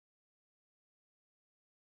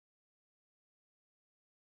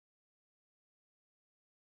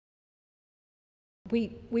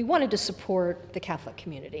We wanted to support the Catholic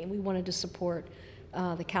community, and we wanted to support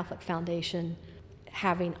the Catholic Foundation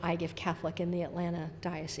having iGiveCatholic in the Atlanta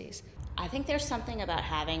diocese. I think there's something about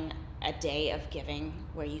having a day of giving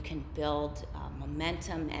where you can build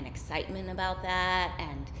momentum and excitement about that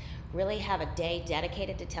and really have a day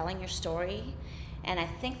dedicated to telling your story. And I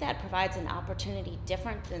think that provides an opportunity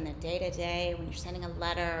different than the day-to-day when you're sending a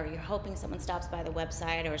letter or you're hoping someone stops by the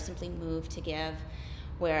website or simply move to give,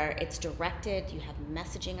 where it's directed, you have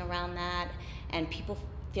messaging around that, and people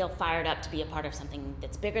feel fired up to be a part of something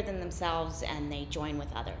that's bigger than themselves, and they join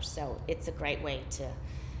with others. So it's a great way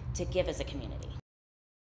to give as a community.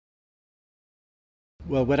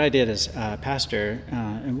 Well, what I did as a pastor,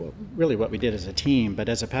 and really what we did as a team, but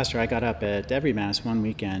as a pastor I got up at every Mass one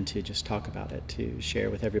weekend to just talk about it, to share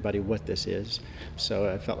with everybody what this is.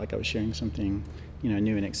 So I felt like I was sharing something,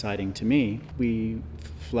 new and exciting to me. We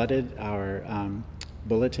flooded our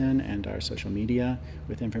bulletin and our social media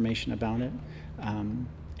with information about it,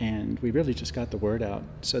 and we really just got the word out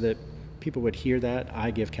so that people would hear that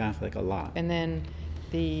iGiveCatholic a lot. And then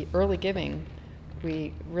the early giving,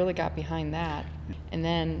 we really got behind that. And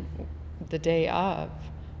then the day of,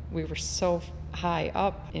 we were so high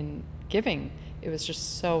up in giving. It was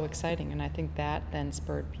just so exciting, and I think that then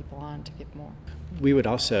spurred people on to give more. We would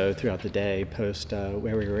also, throughout the day, post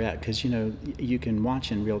where we were at, because you can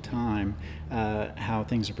watch in real time how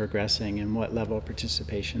things are progressing and what level of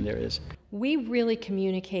participation there is. We really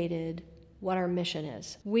communicated what our mission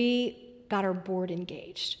is. We got our board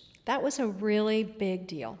engaged. That was a really big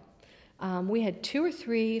deal. We had 2 or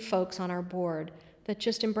 3 folks on our board that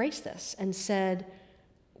just embraced this and said,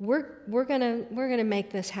 we're gonna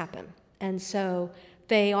make this happen. And so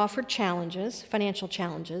they offered challenges, financial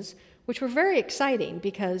challenges, which were very exciting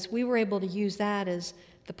because we were able to use that as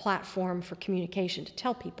the platform for communication to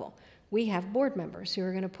tell people, we have board members who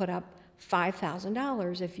are gonna put up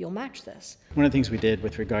 $5,000 if you'll match this. One of the things we did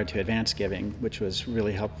with regard to advance giving, which was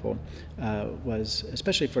really helpful, was,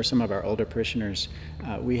 especially for some of our older parishioners,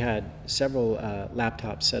 we had several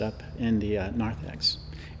laptops set up in the narthex.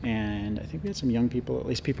 And I think we had some young people, at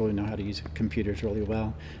least people who know how to use computers really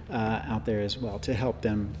well, out there as well, to help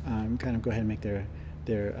them kind of go ahead and make their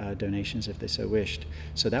donations if they so wished.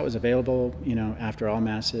 So that was available, after all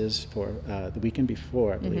Masses for the weekend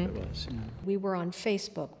before, I believe it was. We were on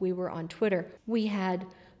Facebook, we were on Twitter. We had,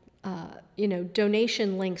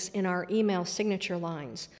 donation links in our email signature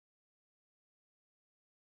lines.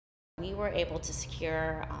 We were able to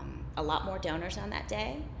secure a lot more donors on that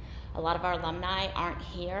day. A lot of our alumni aren't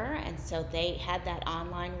here, and so they had that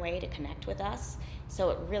online way to connect with us.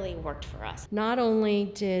 So it really worked for us. Not only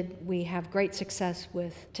did we have great success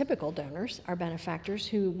with typical donors, our benefactors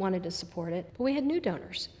who wanted to support it, but we had new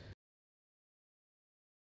donors.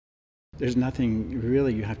 There's nothing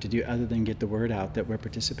really you have to do other than get the word out that we're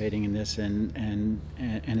participating in this and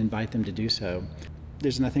invite them to do so.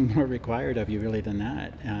 There's nothing more required of you really than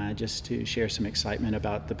that, just to share some excitement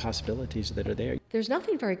about the possibilities that are there. There's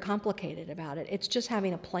nothing very complicated about it. It's just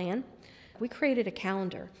having a plan. We created a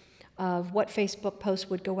calendar of what Facebook posts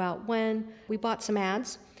would go out when. We bought some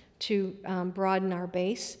ads to broaden our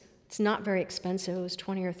base. It's not very expensive. It was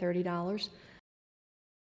 $20 or $30.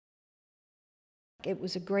 It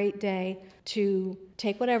was a great day to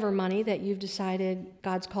take whatever money that you've decided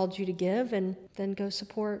God's called you to give and then go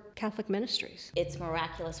support Catholic ministries. It's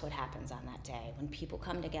miraculous what happens on that day when people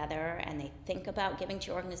come together and they think about giving to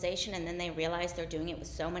your organization and then they realize they're doing it with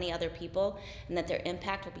so many other people and that their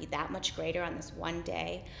impact will be that much greater on this one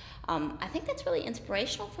day. I think that's really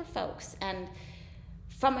inspirational for folks. And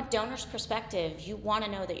from a donor's perspective, you want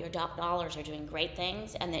to know that your dollars are doing great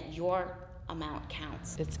things and that your amount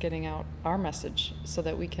counts. It's getting out our message so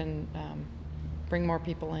that we can bring more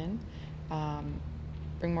people in,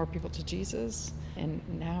 bring more people to Jesus. And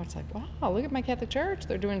now it's like, wow, look at my Catholic Church.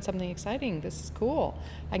 They're doing something exciting. This is cool.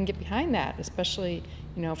 I can get behind that, especially,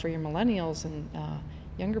 for your millennials and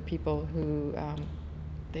younger people who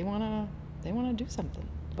they want to do something.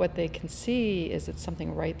 What they can see is it's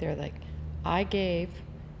something right there, like I gave,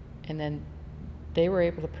 and then they were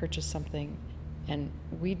able to purchase something. And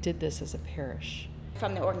we did this as a parish.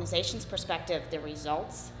 From the organization's perspective, the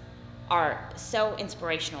results are so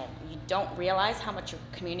inspirational. You don't realize how much your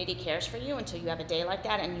community cares for you until you have a day like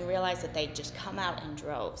that and you realize that they just come out in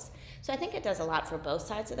droves. So I think it does a lot for both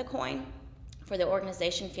sides of the coin, for the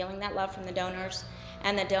organization feeling that love from the donors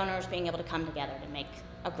and the donors being able to come together to make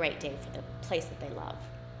a great day for the place that they love.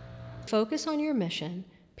 Focus on your mission.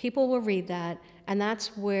 People will read that, and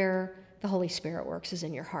that's where the Holy Spirit works, is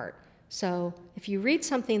in your heart. So if you read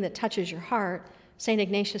something that touches your heart, St.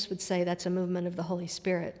 Ignatius would say that's a movement of the Holy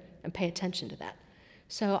Spirit, and pay attention to that.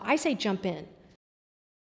 So I say jump in.